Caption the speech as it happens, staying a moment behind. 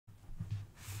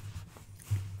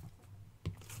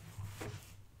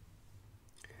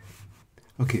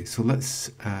Okay, so let's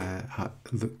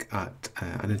look at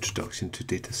an introduction to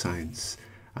data science,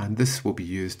 and this will be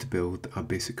used to build a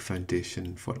basic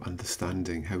foundation for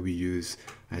understanding how we use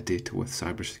data with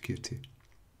cybersecurity.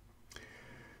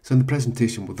 So in the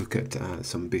presentation we'll look at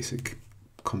some basic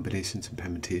combinations and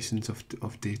permutations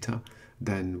of data.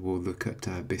 Then we'll look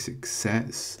at basic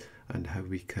sets and how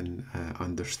we can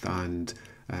understand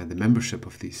the membership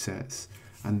of these sets,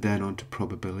 and then on to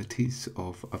probabilities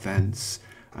of events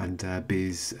and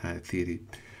Bayes theory.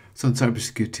 So in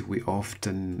cybersecurity we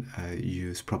often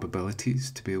use probabilities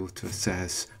to be able to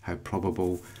assess how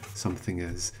probable something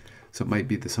is. So it might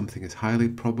be that something is highly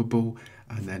probable,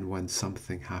 and then when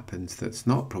something happens that's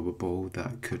not probable,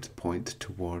 that could point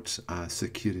towards a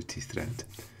security threat.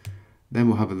 Then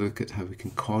we'll have a look at how we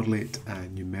can correlate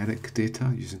numeric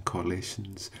data using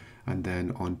correlations, and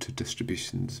then on to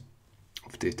distributions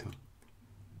of data.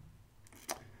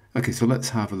 Okay, so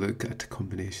let's have a look at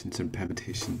combinations and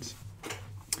permutations.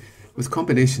 With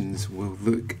combinations, we'll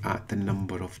look at the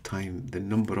number of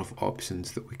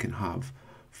options that we can have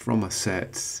from a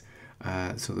set,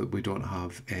 so that we don't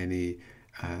have any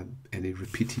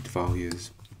repeated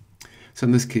values. So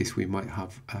in this case, we might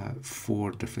have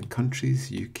 4 different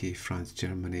countries: UK, France,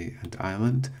 Germany, and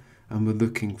Ireland, and we're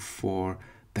looking for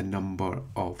the number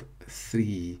of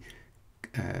 3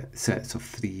 sets of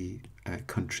 3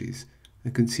 countries. You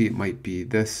can see it might be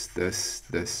this,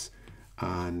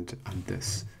 and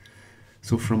this.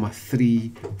 So from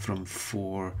from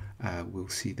 4, we'll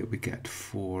see that we get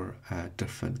 4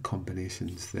 different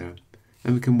combinations there.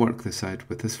 And we can work this out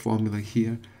with this formula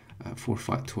here. 4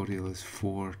 factorial is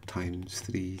 4 times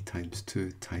 3 times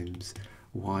 2 times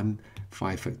 1.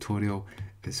 5 factorial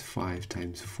is 5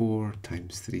 times 4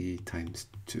 times 3 times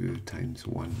 2 times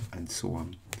 1, and so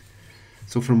on.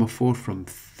 So from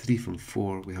 3 from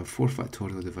 4, we have 4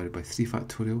 factorial divided by 3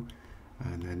 factorial,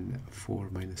 and then 4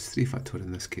 minus 3 factorial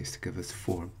in this case to give us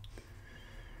 4.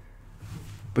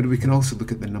 But we can also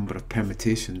look at the number of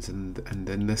permutations, and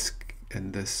in this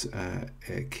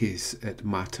case it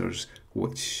matters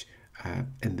which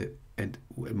it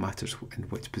matters in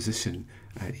which position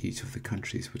each of the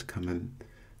countries would come in.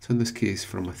 So in this case,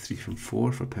 from a 3 from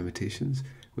 4 for permutations,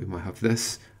 we might have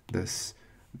this,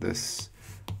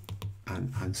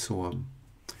 and so on.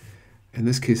 In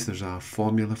this case, there's a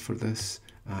formula for this,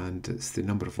 and it's the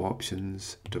number of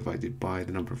options divided by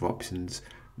the number of options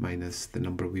minus the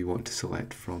number we want to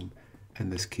select from. In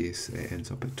this case, it ends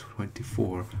up at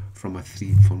 24 from a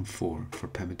 3 from 4 for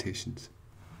permutations.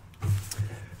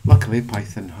 Luckily,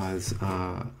 Python has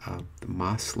a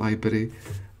mass library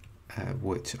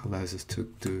which allows us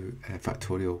to do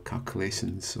factorial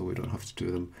calculations, so we don't have to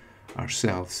do them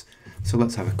ourselves. So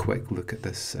let's have a quick look at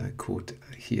this code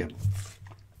here.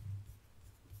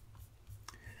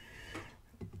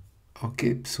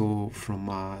 Okay, so from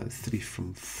 3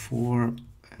 from 4,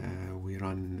 we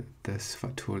run this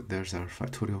factorial. There's our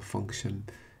factorial function.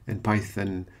 In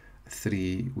Python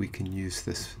 3, we can use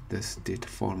this data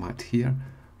format here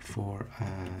for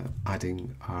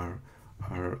adding our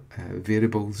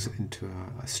variables into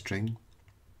a string.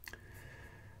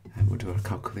 And we'll do our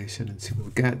calculation and see what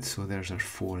we get. So there's our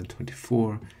 4 and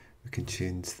 24. We can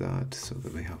change that so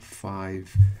that we have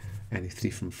 5. Any 3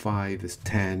 from 5 is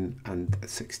 10, and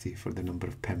 60 for the number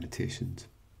of permutations.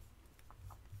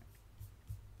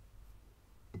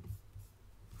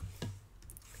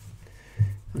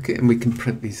 Okay, and we can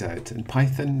print these out. In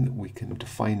Python, we can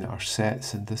define our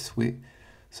sets in this way.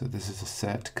 So this is a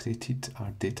set created,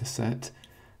 our data set.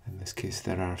 In this case,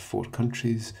 there are 4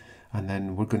 countries. And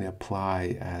then we're going to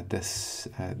apply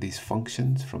these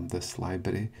functions from this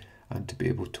library, and to be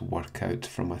able to work out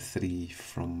from a 3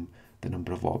 from the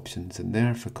number of options in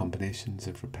there for combinations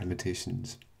and for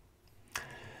permutations.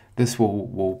 This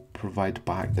will provide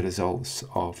back the results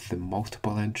of the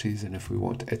multiple entries, and if we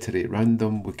want to iterate around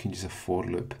them, we can use a for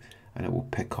loop, and it will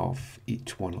pick off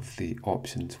each one of the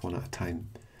options one at a time.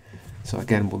 So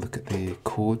again, we'll look at the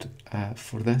code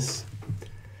for this.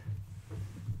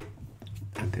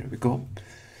 And there we go.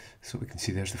 So we can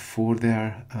see there's the 4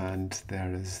 there, and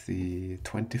there is the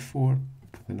 24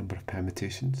 for the number of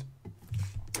permutations.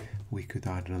 We could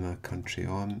add another country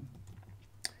on,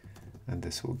 and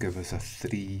this will give us a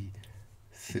 3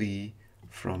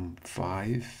 from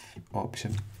 5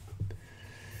 option.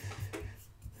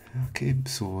 Okay,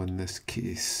 so in this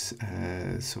case,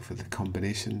 so for the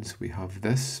combinations, we have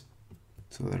this.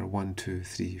 So there are 1, 2,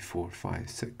 3, 4, 5,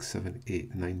 6, 7,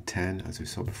 8, 9, 10, as we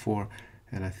saw before.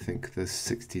 And I think there's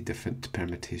 60 different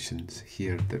permutations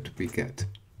here that we get.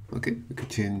 Okay, we could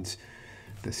change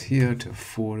this here to a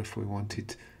 4 if we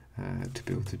wanted to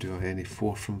be able to do any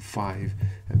 4 from 5.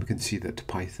 And we can see that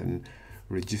Python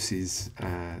reduces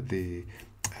the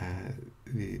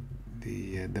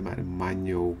amount of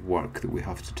manual work that we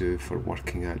have to do for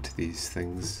working out these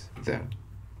things there.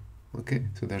 Okay,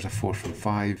 so there's a 4 from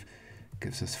 5,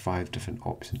 gives us 5 different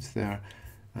options there,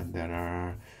 and there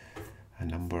are a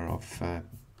number of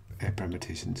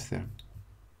permutations there.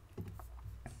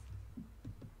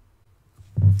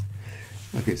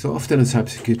 Okay, so often in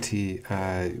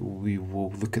cybersecurity, we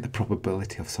will look at the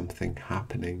probability of something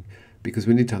happening, because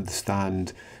we need to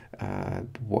understand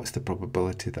what's the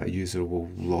probability that a user will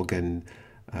log in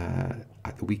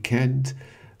at the weekend,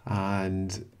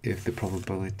 and if the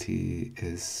probability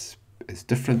is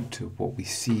different to what we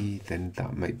see, then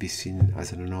that might be seen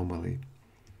as an anomaly.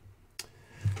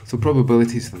 So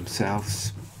probabilities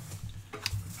themselves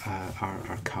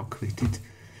are calculated.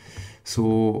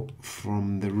 So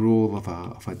from the roll of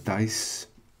a dice,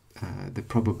 the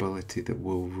probability that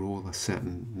we'll roll a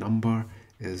certain number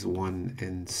is 1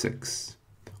 in 6,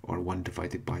 or 1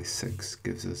 divided by 6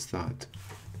 gives us that.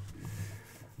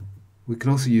 We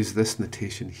can also use this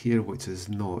notation here, which is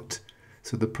not.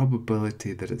 So the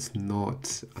probability that it's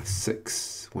not a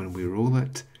 6 when we roll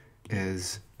it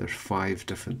is there's 5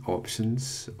 different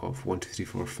options of 1, 2, 3,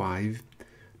 4, 5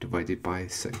 divided by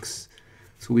 6.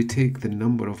 So we take the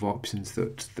number of options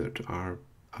that are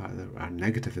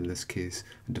negative in this case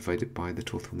and divide it by the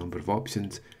total number of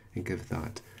options and give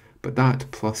that. But that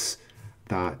plus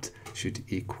that should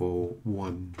equal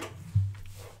 1.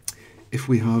 If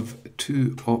we have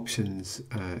 2 options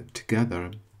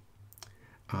together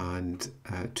and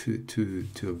two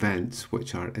events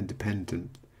which are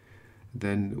independent,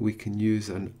 then we can use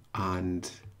an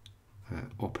AND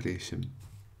operation.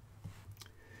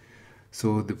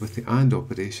 So with the AND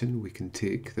operation, we can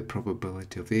take the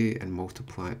probability of A and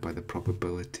multiply it by the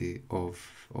probability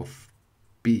of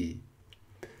B.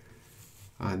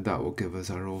 And that will give us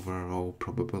our overall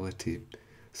probability.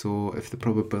 So if the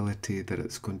probability that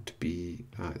it's going to be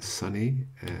sunny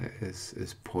is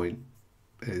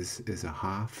a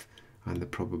half, and the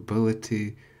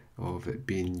probability of it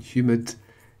being humid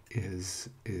is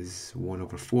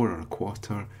 1/4 or a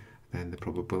quarter, then the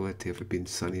probability of it being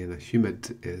sunny and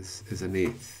humid is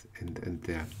 1/8 in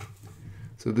there.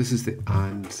 So this is the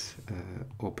AND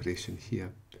operation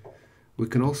here. We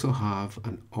can also have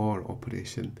an OR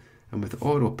operation, and with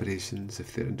OR operations,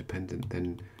 if they're independent,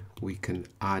 then we can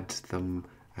add them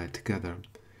together.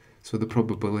 So the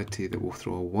probability that we'll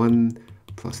throw a 1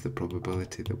 plus the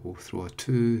probability that we'll throw a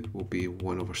 2 will be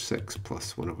 1/6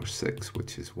 plus 1/6,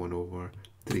 which is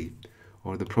 1/3.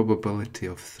 Or the probability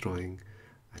of throwing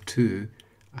a 2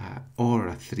 or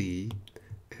a 3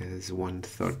 is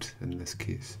 1/3 in this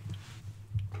case.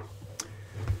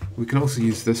 We can also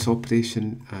use this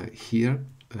operation here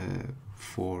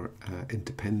for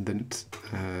independent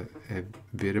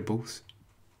variables.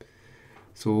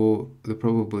 So the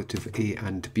probability of A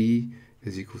and B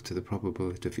is equal to the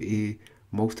probability of A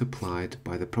multiplied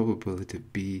by the probability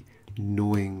of B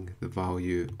knowing the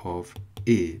value of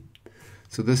A.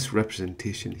 So this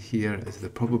representation here is the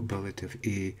probability of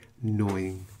A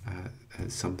knowing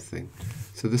something.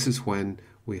 So this is when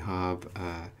we have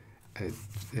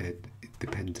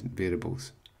dependent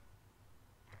variables.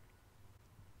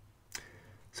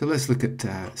 So let's look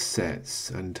at sets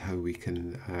and how we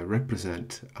can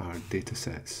represent our data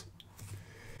sets.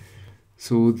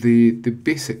 So the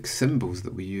basic symbols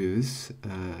that we use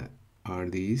are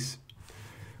these.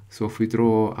 So if we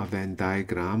draw a Venn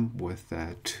diagram with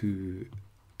two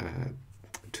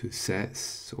sets,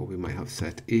 so we might have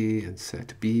set A and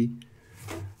set B,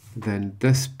 then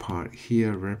this part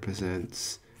here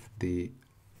represents the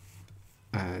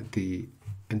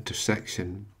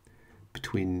intersection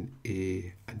between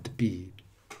A and B.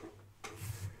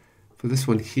 For this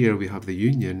one here, we have the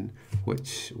union,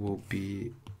 which will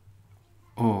be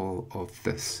all of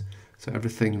this. So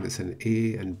everything that's in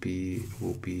A and B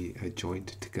will be joined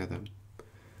together.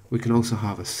 We can also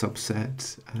have a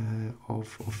subset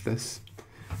of this.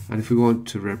 And if we want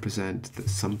to represent that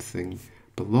something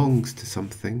belongs to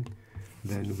something,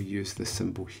 then we use this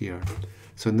symbol here.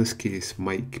 So in this case,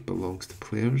 Mike belongs to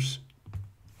players,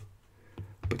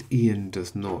 but Ian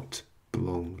does not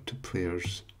belong to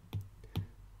players.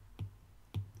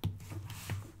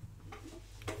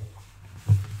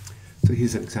 So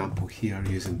here's an example here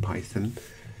using Python.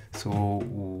 So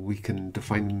we can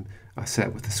define a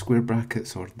set with the square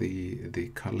brackets or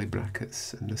the curly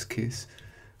brackets in this case,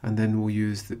 and then we'll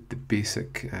use the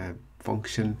basic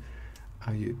function,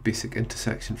 a basic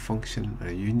intersection function,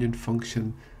 a union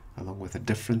function, along with a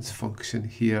difference function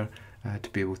here to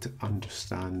be able to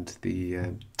understand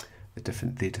the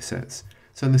different data sets.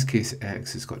 So in this case,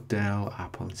 X has got Dell,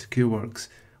 Apple and SecureWorks.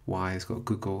 Y has got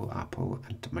Google, Apple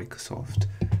and Microsoft,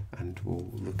 and we'll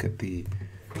look at the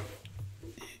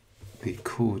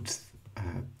code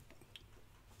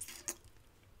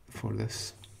for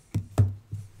this.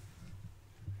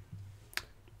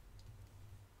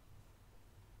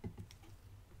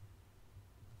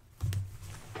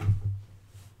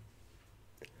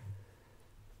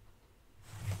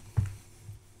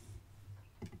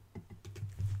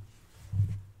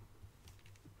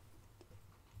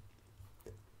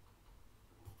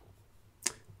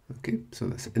 Okay, so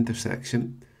that's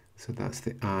intersection, so that's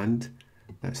the and,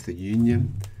 that's the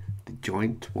union, the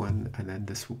joint one, and then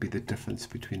this will be the difference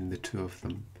between the two of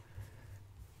them.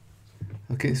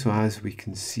 Okay, so as we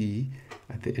can see,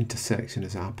 the intersection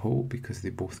is Apple because they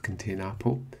both contain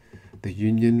Apple. The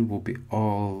union will be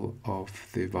all of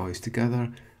the values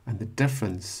together, and the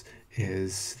difference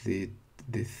is the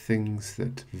things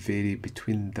that vary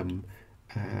between them,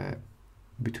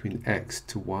 between X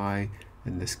to Y.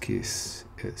 In this case,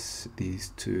 it's these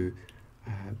two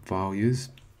values,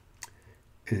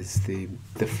 is the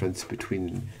difference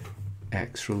between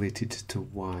X related to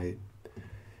Y.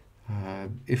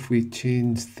 If we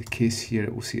change the case here,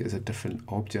 it will see it as a different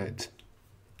object.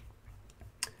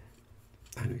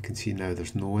 And we can see now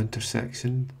there's no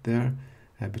intersection there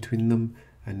between them.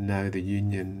 And now the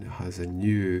union has a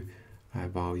new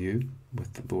value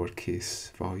with the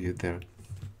lowercase value there.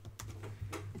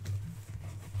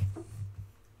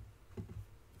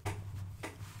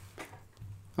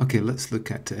 Okay, let's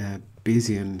look at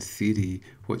Bayesian theory,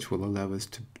 which will allow us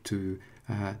to do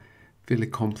fairly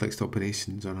complex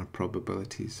operations on our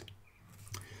probabilities.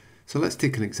 So let's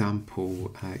take an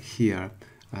example here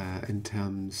in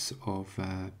terms of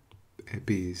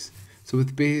Bayes. So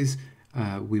with Bayes,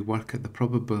 we work at the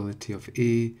probability of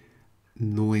A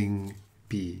knowing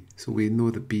B. So we know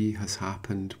that B has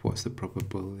happened. What's the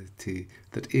probability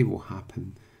that A will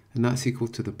happen? And that's equal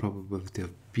to the probability of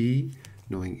B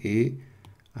knowing A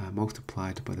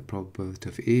multiplied by the probability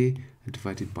of A and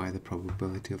divided by the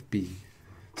probability of B.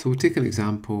 So we'll take an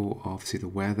example of, say, the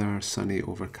weather, sunny,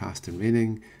 overcast and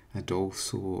raining, and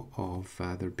also of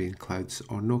there being clouds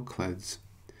or no clouds.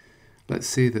 Let's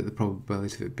say that the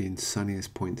probability of it being sunny is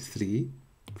 0.3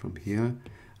 from here,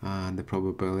 and the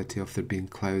probability of there being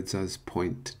clouds as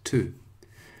 0.2.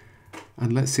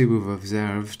 And let's say we've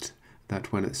observed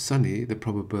that when it's sunny, the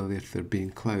probability of there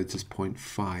being clouds is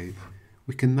 0.5.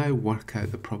 We can now work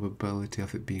out the probability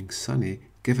of it being sunny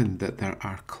given that there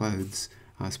are clouds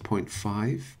as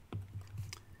 0.5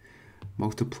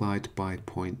 multiplied by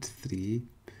 0.3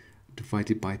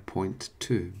 divided by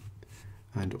 0.2,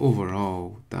 and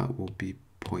overall that will be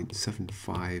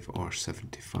 0.75 or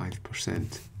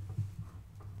 75%.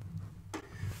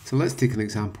 So let's take an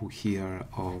example here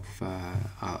of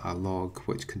a log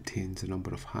which contains a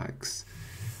number of hacks.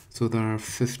 So there are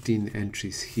 15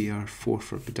 entries here, 4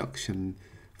 for production,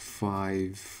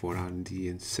 5 for R&D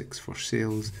and 6 for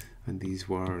sales, and these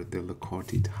were the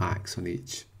recorded hacks on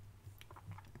each.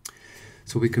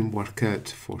 So we can work out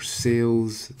for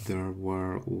sales, there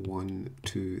were 1,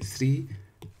 2, 3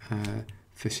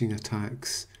 phishing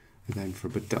attacks, and then for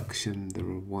production there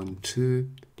were 1, 2,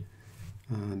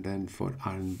 and then for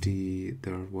R&D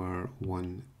there were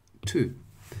 1, 2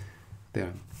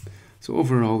 there. So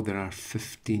overall there are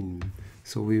 15.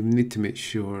 So we need to make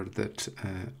sure that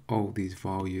all these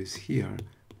values here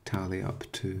tally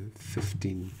up to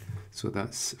 15. So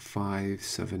that's 5,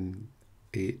 7,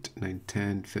 8, 9,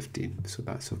 10, 15. So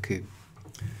that's okay.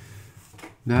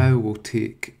 Now we'll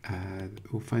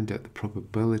find out the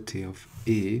probability of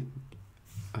A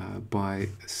by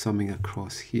summing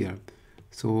across here.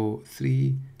 So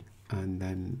 3 and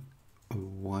then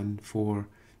 1, 4,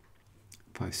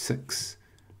 5, 6.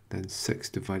 Then 6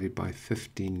 divided by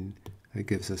 15, that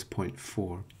gives us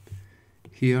 0.4.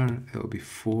 Here it will be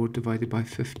 4 divided by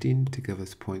 15 to give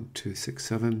us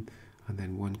 0.267, and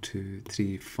then 1, 2,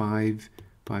 3, 5.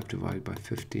 5 divided by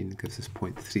 15 gives us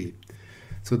 0.3.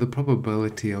 So the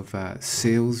probability of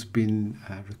sales being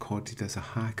recorded as a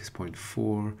hack is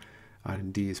 0.4,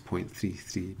 R&D is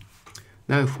 0.33.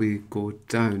 Now if we go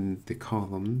down the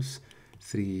columns,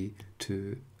 3,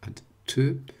 2 and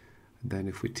 2, then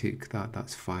if we take that,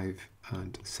 that's 5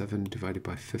 and 7 divided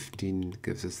by 15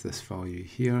 gives us this value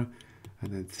here,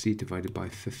 and then 3 divided by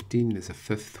 15 is a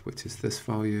fifth, which is this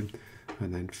value,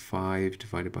 and then 5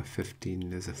 divided by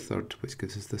 15 is a third, which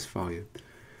gives us this value.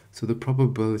 So the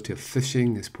probability of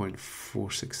phishing is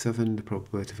 0.467, the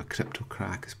probability of a crypto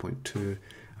crack is 0.2,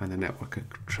 and the network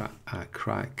attack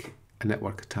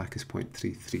is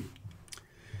 0.33.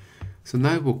 So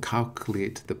now we'll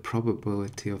calculate the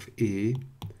probability of A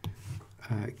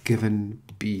given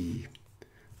B.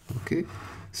 Okay,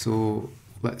 so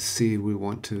let's say we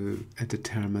want to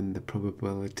determine the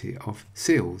probability of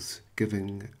sales,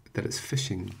 given that it's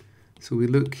phishing. So we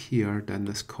look here down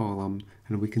this column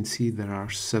and we can see there are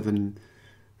seven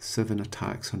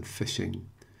attacks on phishing.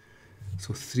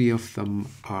 So 3 of them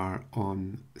are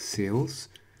on sales.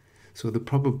 So the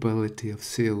probability of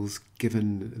sales,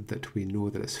 given that we know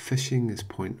that it's phishing, is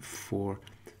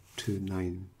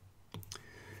 0.429.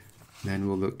 Then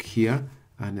we'll look here,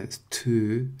 and it's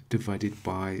 2 divided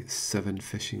by 7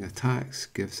 phishing attacks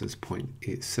gives us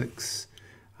 0.86.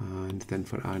 And then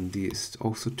for R&D it's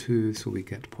also 2, so we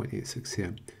get 0.86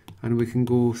 here. And we can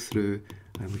go through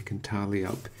and we can tally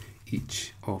up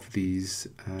each of these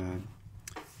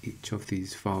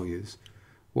values.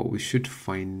 What we should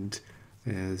find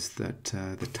is that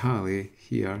the tally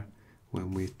here,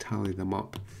 when we tally them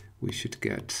up, we should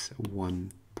get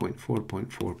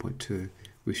 1.4.4.2.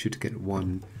 We should get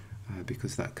 1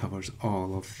 because that covers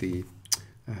all of the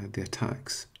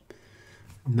attacks.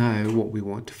 Now what we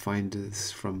want to find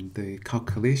is from the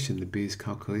calculation, the Bayes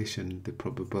calculation, the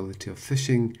probability of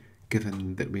phishing,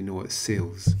 given that we know it's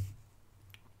sales.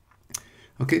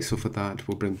 Okay, so for that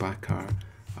we'll bring back our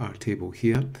table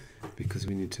here, because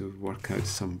we need to work out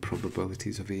some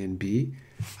probabilities of A and B,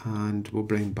 and we'll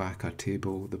bring back our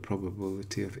table, the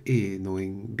probability of A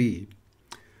knowing B.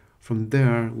 From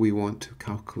there we want to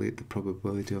calculate the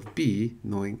probability of B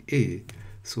knowing A.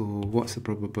 So what's the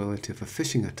probability of a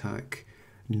phishing attack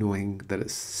knowing that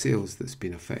it's sales that's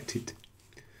been affected?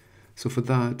 So for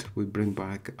that we bring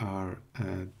back our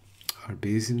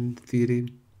Bayesian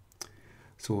theory.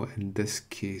 So in this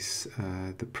case,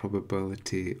 the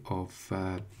probability of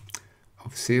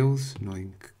sales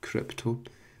knowing crypto,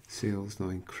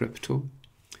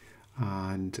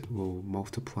 and we'll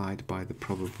multiply it by the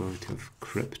probability of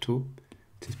crypto,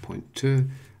 which is 0.2,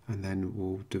 and then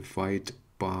we'll divide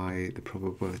by the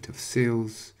probability of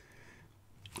sales,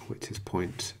 which is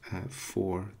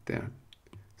 0.4 there.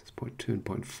 So it's 0.2 and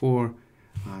 0.4,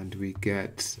 and we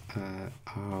get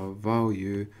our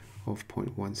value of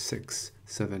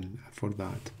 0.167 for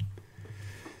that.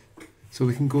 So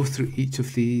we can go through each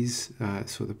of these.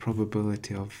 So the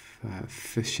probability of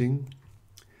phishing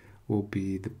will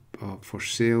be for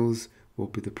sales will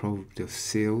be the probability of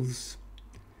sales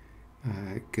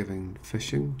given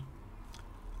phishing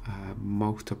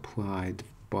multiplied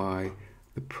by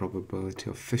the probability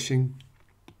of phishing,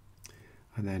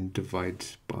 and then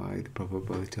divide by the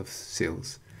probability of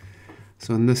sales.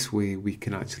 So in this way we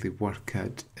can actually work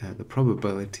out the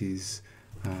probabilities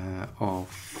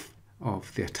of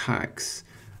the attacks,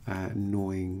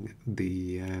 knowing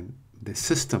the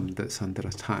system that's under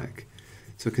attack.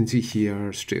 So you can see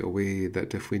here straight away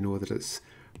that if we know that it's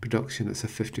production, it's a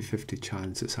 50-50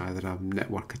 chance it's either a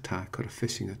network attack or a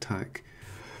phishing attack.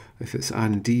 If it's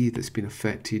R&D that's been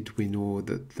affected, we know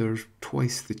that there's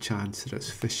twice the chance that it's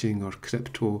phishing or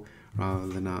crypto rather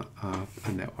than a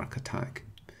network attack.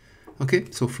 Okay,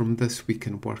 so from this we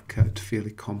can work out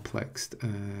fairly complex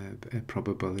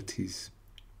probabilities.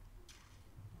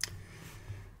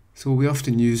 So we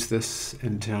often use this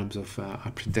in terms of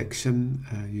a prediction,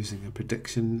 using a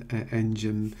prediction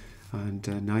engine, and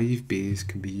naive Bayes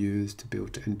can be used to be able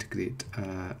to integrate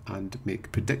and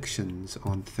make predictions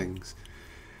on things.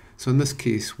 So in this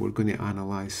case we're going to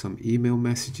analyse some email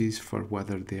messages for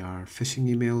whether they are phishing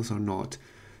emails or not.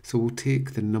 So we'll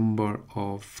take the number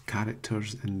of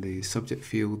characters in the subject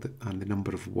field and the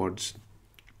number of words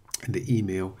in the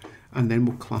email, and then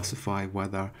we'll classify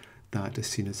whether that is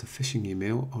seen as a phishing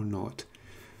email or not.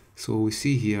 So we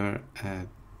see here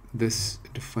this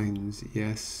defines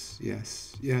yes,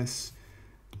 yes, yes,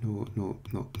 no, no,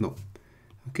 no, no.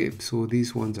 Okay, so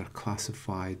these ones are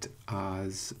classified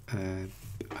as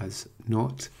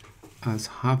not, as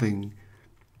having,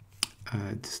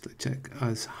 just to check,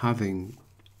 as having,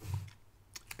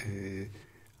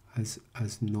 as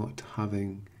not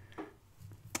having,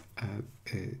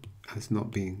 as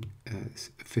not being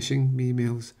phishing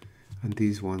emails, and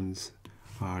these ones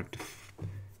are defined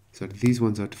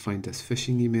as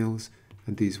phishing emails,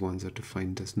 and these ones are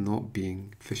defined as not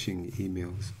being phishing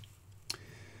emails.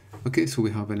 Okay, so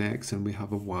we have an X and we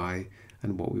have a Y,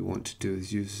 and what we want to do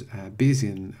is use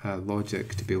Bayesian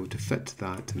logic to be able to fit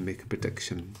that and make a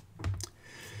prediction.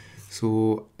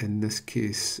 So in this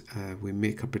case we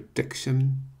make a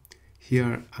prediction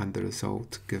here, and the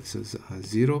result gives us a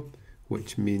 0,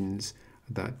 which means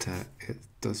that it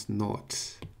is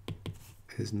not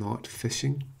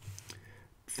phishing.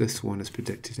 This one is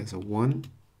predicted as a 1,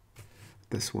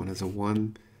 this one is a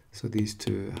 1, so these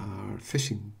two are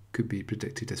phishing, could be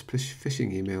predicted as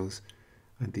phishing emails,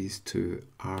 and these two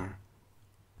are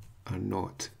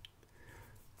not.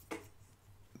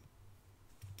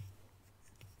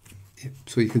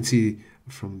 So you can see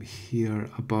from here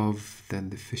above, then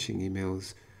the phishing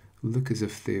emails look as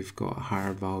if they've got a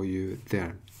higher value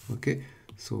there. Okay,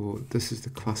 so this is the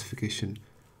classification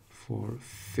for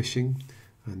phishing,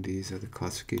 and these are the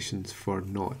classifications for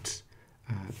not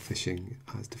phishing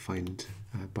as defined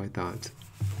by that.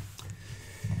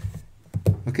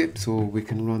 Okay, so we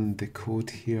can run the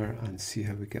code here and see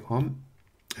how we get on.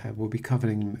 We'll be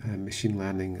covering machine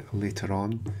learning later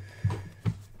on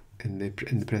in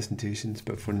the presentations,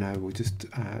 but for now we'll just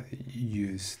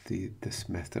use this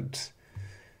method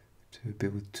to be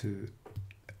able to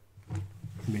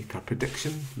make our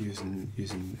prediction using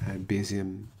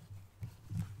Bayesian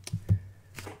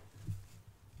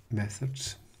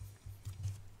methods.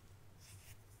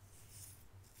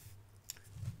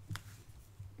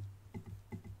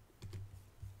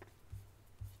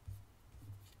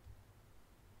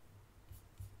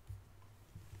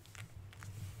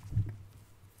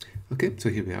 Okay, so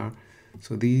here we are.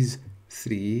 So these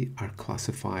three are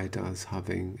classified as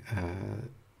having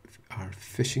our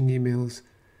phishing emails,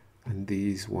 and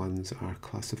these ones are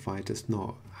classified as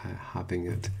not having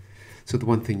it. So the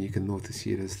one thing you can notice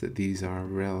here is that these are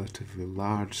relatively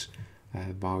large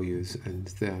values in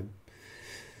there.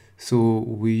 So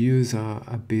we use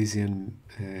a Bayesian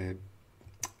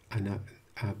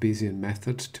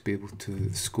method to be able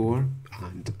to score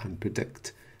and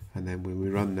predict, and then when we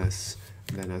run this,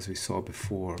 then as we saw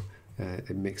before,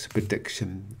 it makes a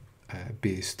prediction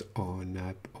based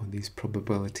on these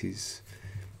probabilities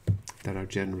that are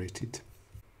generated.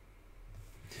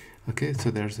 Okay, so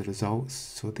there's the results.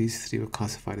 So these three were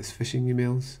classified as phishing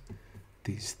emails.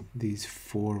 These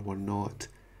four were not.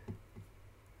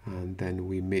 And then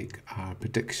we make our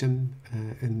prediction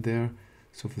in there.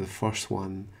 So for the first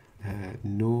one,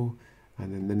 no,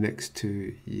 and then the next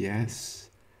two, yes,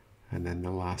 and then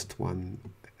the last one,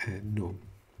 no.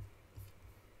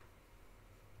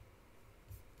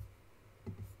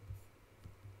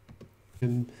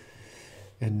 In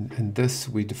this,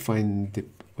 we define the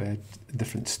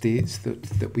different states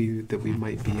that we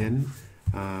might be in,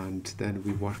 and then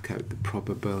we work out the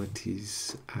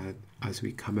probabilities as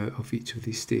we come out of each of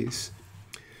these states,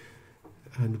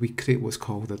 and we create what's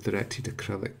called a directed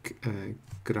acrylic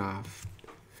graph.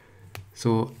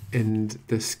 So in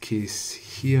this case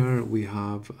here, we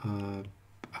have a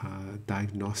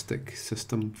diagnostic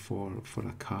system for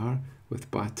a car with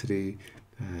battery,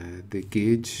 the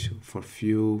gauge for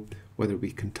fuel, whether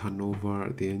we can turn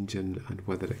over the engine and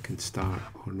whether it can start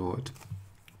or not.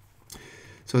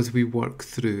 So as we work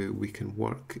through, we can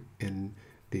work in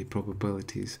the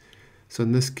probabilities. So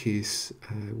in this case,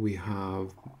 we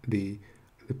have the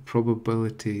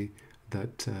probability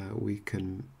that we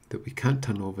can't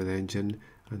turn over the engine,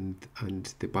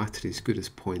 and the battery is good as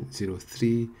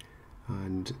 0.03,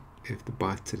 and if the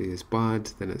battery is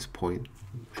bad, then it's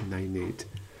 0.98.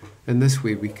 In this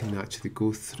way, we can actually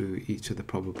go through each of the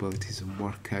probabilities and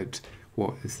work out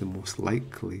what is the most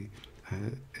likely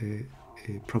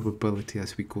probability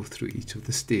as we go through each of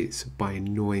the states by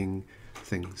knowing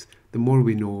things. The more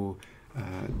we know,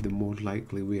 the more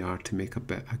likely we are to make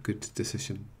a good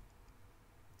decision.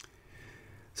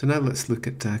 So now let's look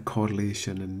at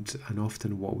correlation, and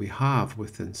often what we have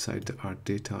inside our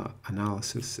data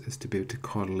analysis is to be able to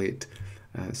correlate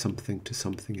something to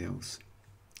something else.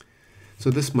 So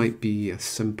this might be a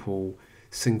simple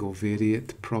single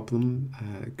variate problem.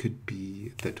 It could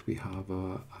be that we have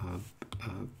a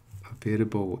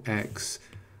variable x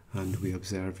and we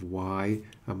observe y,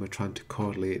 and we're trying to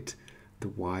correlate the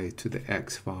y to the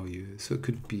x value. So it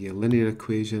could be a linear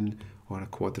equation or a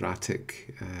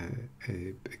quadratic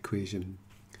equation.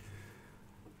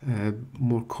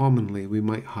 More commonly, we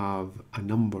might have a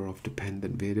number of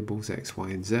dependent variables, x, y,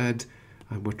 and z,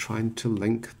 and we're trying to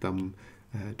link them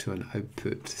to an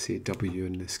output, say w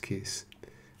in this case.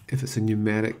 If it's a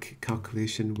numeric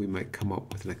calculation, we might come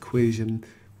up with an equation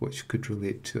which could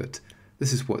relate to it.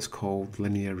 This is what's called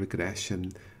linear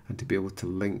regression, and to be able to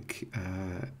link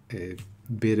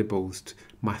variables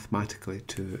mathematically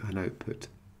to an output.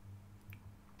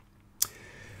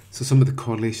 So some of the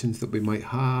correlations that we might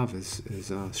have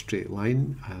is a straight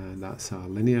line, and that's a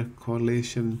linear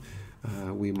correlation.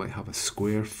 We might have a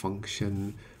square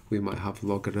function. We might have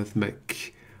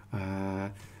logarithmic.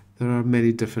 There are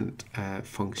many different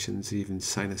functions, even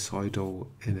sinusoidal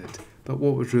in it. But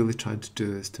what we're really trying to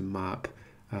do is to map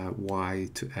y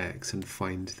to x and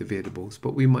find the variables.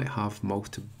 But we might have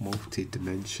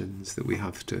multi-dimensions that we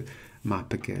have to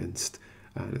map against,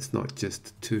 and it's not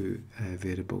just two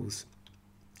variables.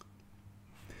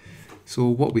 So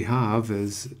what we have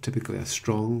is typically a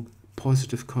strong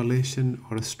positive correlation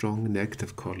or a strong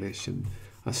negative correlation.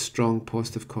 A strong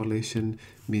positive correlation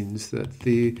means that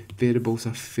the variables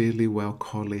are fairly well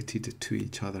correlated to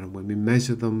each other, and when we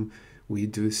measure them, we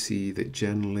do see that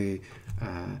generally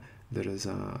there is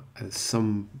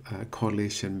some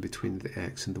correlation between the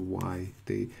x and the y,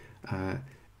 the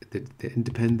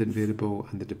independent variable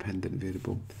and the dependent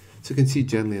variable. So you can see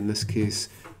generally in this case,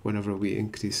 whenever we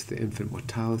increase the infant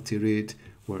mortality rate,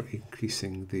 we're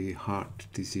increasing the heart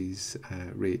disease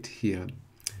rate here.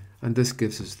 And this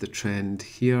gives us the trend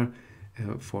here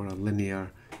for a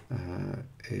linear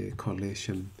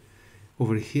correlation.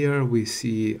 Over here we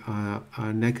see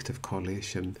a negative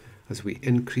correlation. As we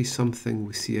increase something,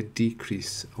 we see a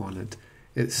decrease on it.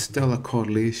 It's still a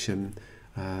correlation,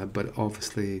 but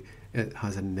obviously it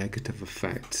has a negative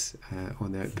effect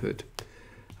on the output.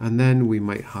 And then we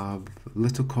might have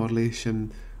little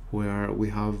correlation, where we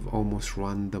have almost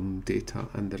random data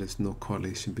and there is no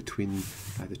correlation between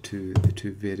the two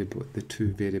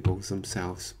variables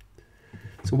themselves.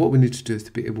 So what we need to do is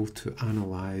to be able to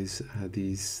analyze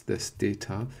this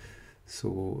data.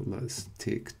 So let's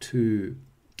take two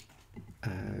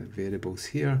variables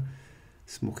here: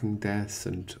 smoking deaths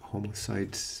and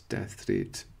homicide death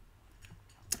rate,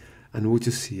 and we'll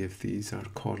just see if these are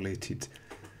correlated.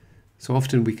 So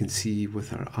often we can see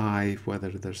with our eye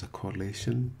whether there's a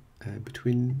correlation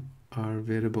between our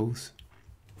variables.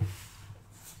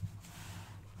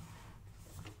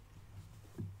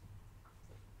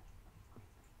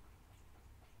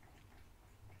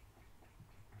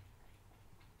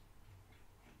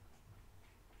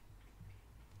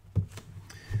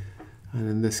 And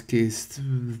in this case,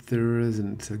 there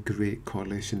isn't a great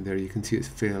correlation there. You can see it's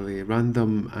fairly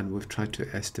random, and we've tried to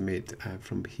estimate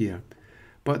from here.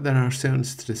 But there are certain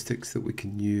statistics that we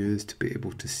can use to be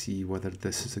able to see whether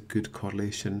this is a good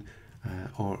correlation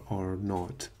or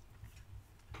not.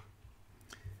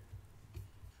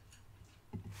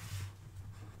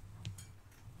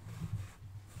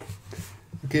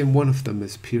 Again, one of them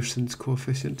is Pearson's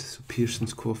coefficient. So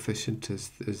Pearson's coefficient is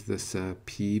this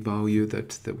p-value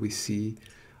that we see.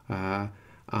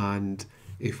 And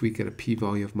if we get a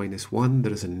p-value of -1,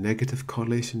 there is a negative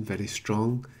correlation, very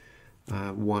strong.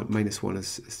 -1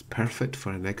 is perfect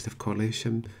for a negative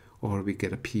correlation, or we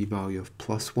get a p-value of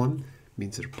 +1,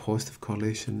 means a positive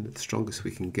correlation, the strongest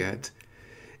we can get.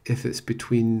 If it's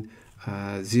between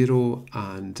 0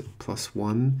 and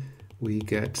 +1, we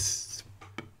get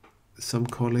some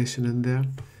correlation in there,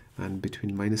 and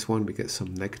between -1 we get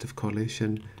some negative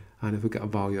correlation, and if we get a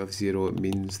value of 0, it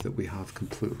means that we have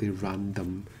completely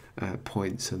random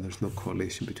points and there's no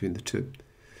correlation between the two.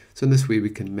 So in this way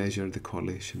we can measure the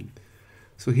correlation.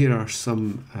 So here are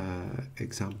some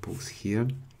examples here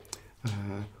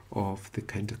of the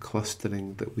kind of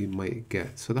clustering that we might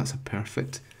get. So that's a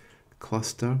perfect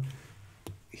cluster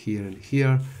here and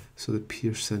here. So the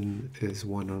Pearson is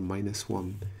 1 or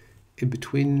 -1. In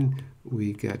between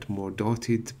we get more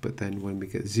dotted, but then when we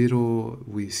get 0,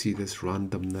 we see this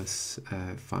randomness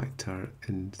factor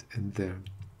in there.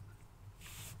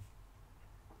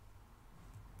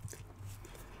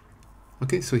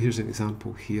 Okay, so here's an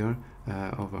example here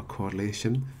of a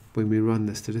correlation. When we run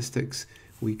the statistics,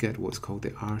 we get what's called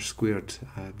the R-squared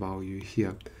value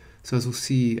here. So as we'll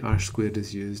see, R-squared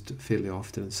is used fairly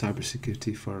often in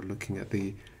cybersecurity for looking at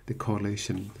the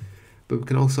correlation. But we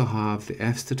can also have the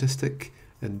F statistic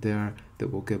in there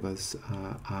that will give us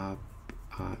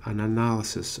an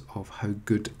analysis of how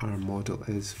good our model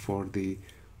is for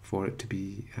it to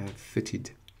be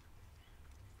fitted.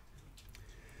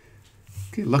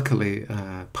 Okay, luckily,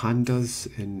 pandas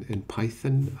in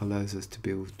Python allows us to be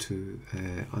able to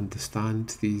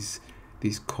understand these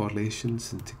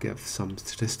correlations and to give some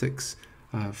statistics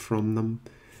from them.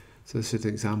 So this is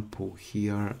an example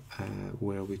here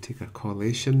where we take a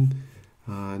correlation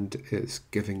and it's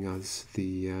giving us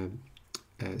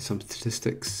some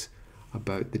statistics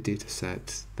about the data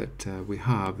set that we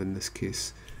have. In this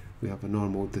case, we have a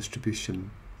normal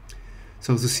distribution.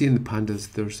 So as you see in the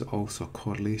pandas, there's also a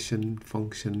correlation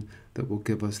function that will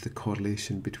give us the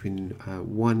correlation between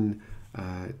one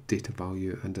data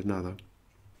value and another.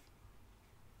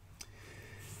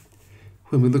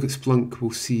 When we look at Splunk,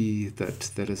 we'll see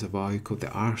that there is a value called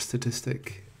the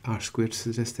R-squared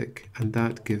statistic, and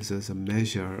that gives us a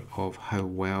measure of how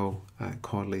well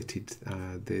correlated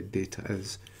the data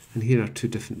is. And here are two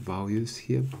different values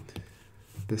here.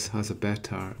 This has a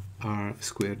better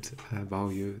R-squared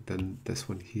value than this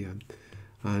one here.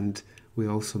 And we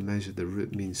also measure the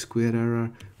root mean square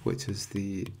error, which is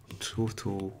the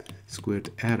total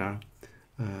squared error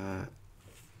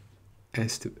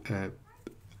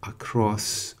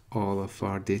across all of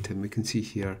our data. And we can see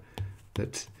here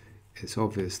that it's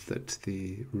obvious that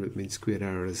the root mean square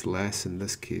error is less in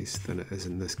this case than it is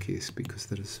in this case, because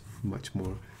there is much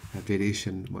more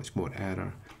variation, much more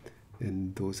error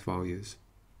in those values.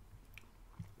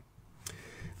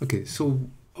 Okay, so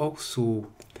also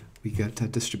we get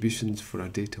distributions for our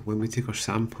data. When we take our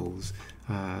samples,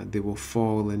 they will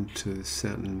fall into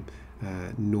certain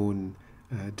known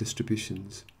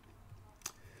distributions.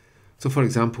 So for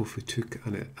example, if we took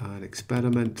an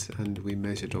experiment and we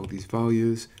measured all these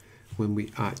values, when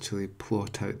we actually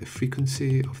plot out the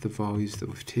frequency of the values that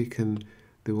we've taken,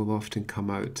 they will often come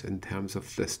out in terms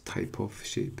of this type of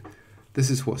shape. This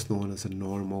is what's known as a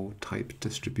normal type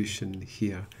distribution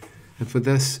here. And for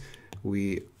this,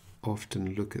 we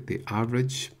often look at the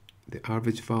average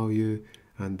value,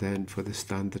 and then for the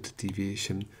standard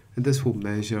deviation. And this will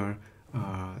measure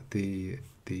the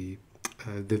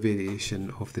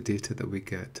variation of the data that we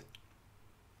get.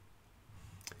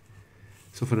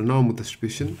 So for a normal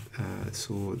distribution,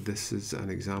 so this is an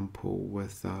example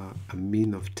with a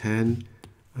mean of 10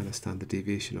 and a standard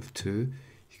deviation of 2.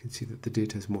 You can see that the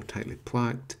data is more tightly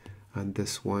packed, and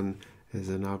this one is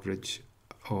an average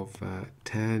of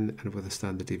 10 and with a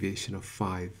standard deviation of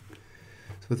 5.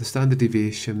 So with the standard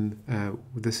deviation,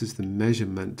 this is the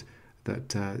measurement that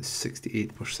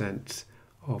 68%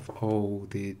 of all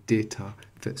the data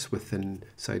fits within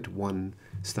inside one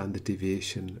standard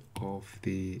deviation of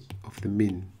the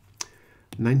mean.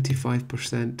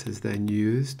 95% is then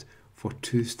used for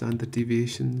 2 standard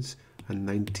deviations and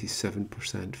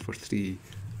 97% for 3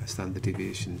 standard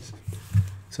deviations.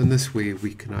 So in this way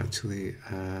we can actually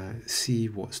see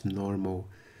what's normal.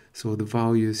 So the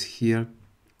values here,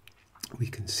 we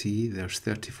can see there's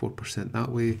 34%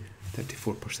 that way,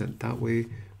 34% that way.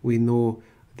 We know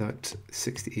that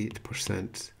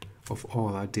 68% of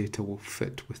all our data will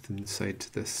fit within inside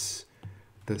this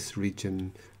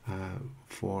region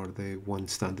for the 1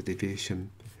 standard deviation.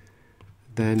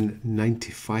 Then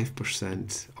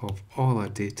 95% of all our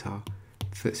data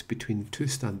fits between 2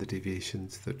 standard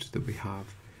deviations that we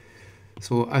have.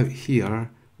 So out here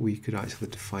we could actually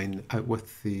define, out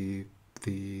with the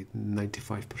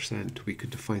 95%, we could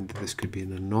define that this could be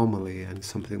an anomaly and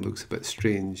something looks a bit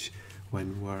strange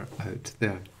when we're out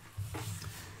there.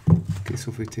 Okay,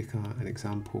 so if we take an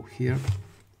example here.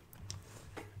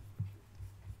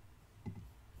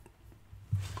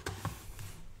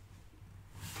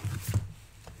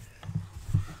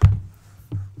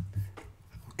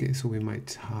 Okay, so we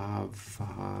might have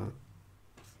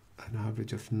an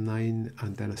average of 9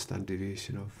 and then a standard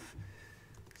deviation of,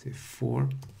 say, 4.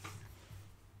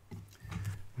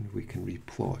 And we can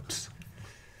replot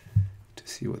to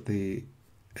see what it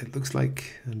looks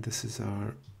like. And this is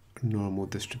our normal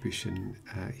distribution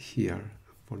here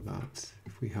for that.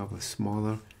 If we have a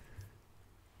smaller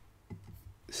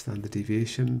standard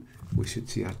deviation, we should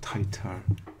see a tighter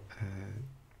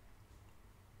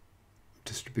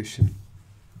distribution.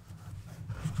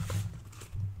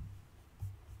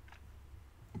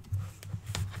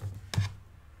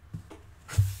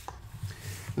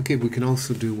 Okay, we can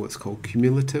also do what's called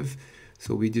cumulative.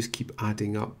 So we just keep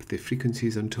adding up the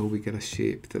frequencies until we get a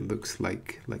shape that looks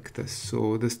like this.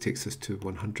 So this takes us to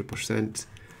 100%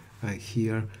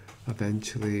 here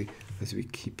eventually, as we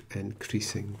keep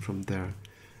increasing from there.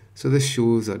 So this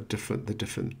shows the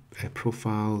different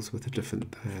profiles with the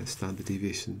different standard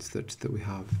deviations that we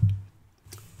have.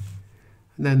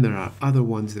 And then there are other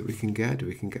ones that we can get.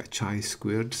 We can get a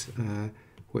chi-squared,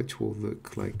 which will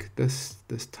look like this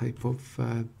type of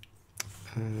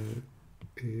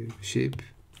shape,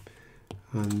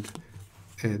 and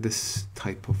this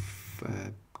type of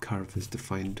curve is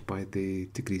defined by the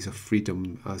degrees of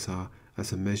freedom as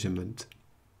a measurement.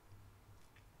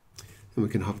 And we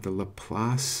can have the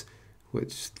Laplace,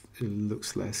 which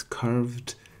looks less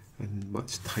curved and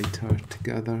much tighter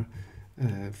together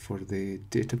for the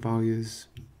data values,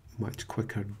 much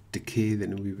quicker decay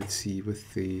than we would see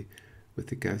with the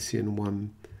Gaussian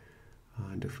one.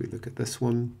 And if we look at this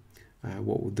one,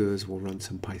 what we'll do is we'll run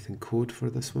some Python code for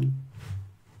this one.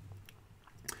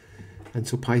 And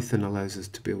so Python allows us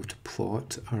to be able to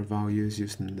plot our values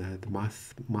using the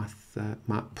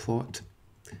matplot.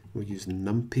 We're using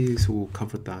NumPy, so we'll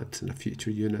cover that in a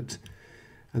future unit.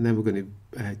 And then we're going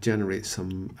to generate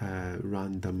some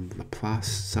random Laplace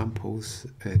samples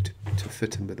to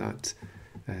fit in with that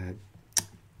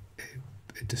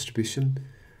distribution.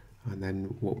 And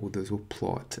then what we'll do is we'll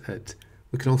plot it.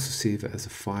 We can also save it as a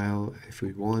file if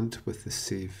we want with the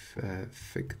save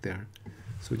fig there.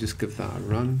 So we'll just give that a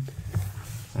run.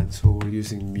 And so we're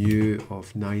using mu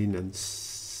of 9 and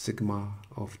sigma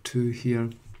of 2 here.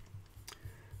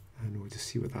 And we'll just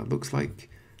see what that looks like.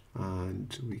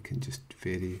 And we can just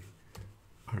vary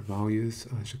our values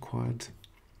as required.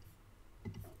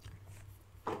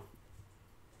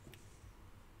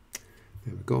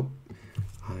 There we go.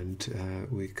 And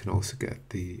we can also get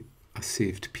a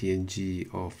saved PNG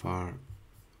of our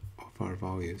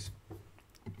values.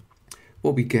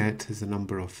 What we get is a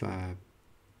number of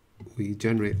we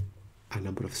generate a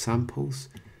number of samples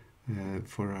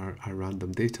for our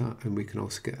random data, and we can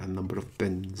also get a number of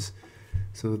bins.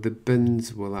 So the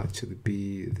bins will actually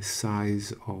be the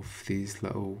size of these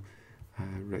little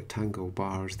rectangle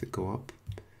bars that go up.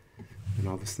 And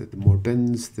obviously the more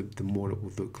bins, the more it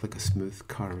will look like a smooth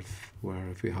curve, where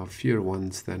if we have fewer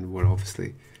ones, then we're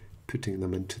obviously putting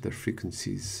them into their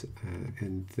frequencies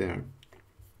in there.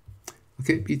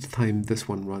 Okay, each time this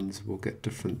one runs, we'll get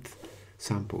different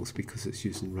samples because it's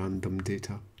using random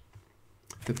data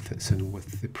that fits in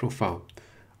with the profile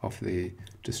of the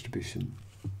distribution.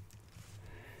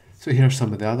 So here are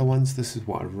some of the other ones. This is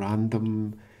what a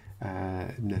random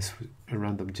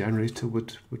generator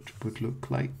would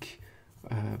look like.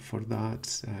 For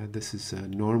that, this is a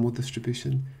normal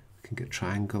distribution. We can get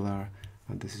triangular,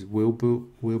 and this is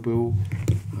wheelbarrow,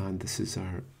 and this is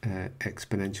our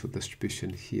exponential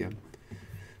distribution here.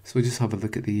 So we'll just have a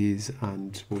look at these,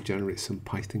 and we'll generate some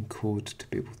Python code to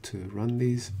be able to run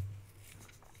these,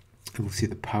 and we'll see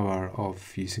the power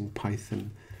of using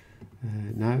Python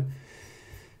now.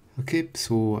 Okay,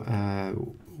 so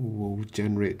we'll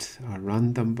generate our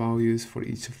random values for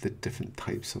each of the different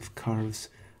types of curves,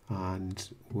 and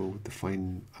we'll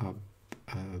define a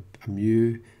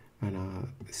mu and a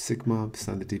sigma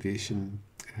standard deviation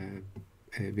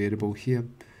variable here,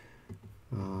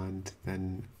 and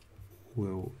then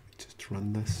we'll just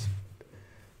run this.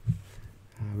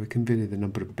 We can vary the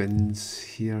number of bins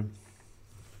here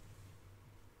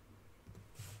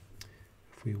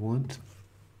if we want.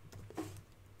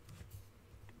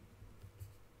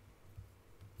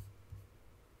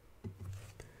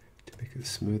 To make it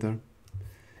smoother.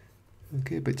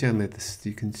 Okay, but generally this,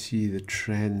 you can see the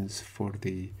trends for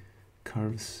the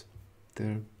curves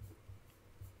there.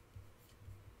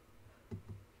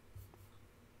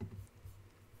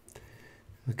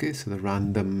 Okay, so the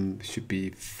random should be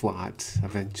flat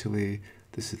eventually.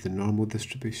 This is the normal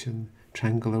distribution.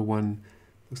 Triangular one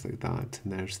looks like that,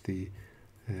 and there's the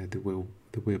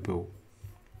wheelbarrow.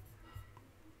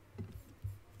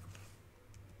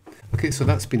 Okay, so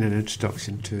that's been an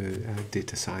introduction to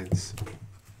data science.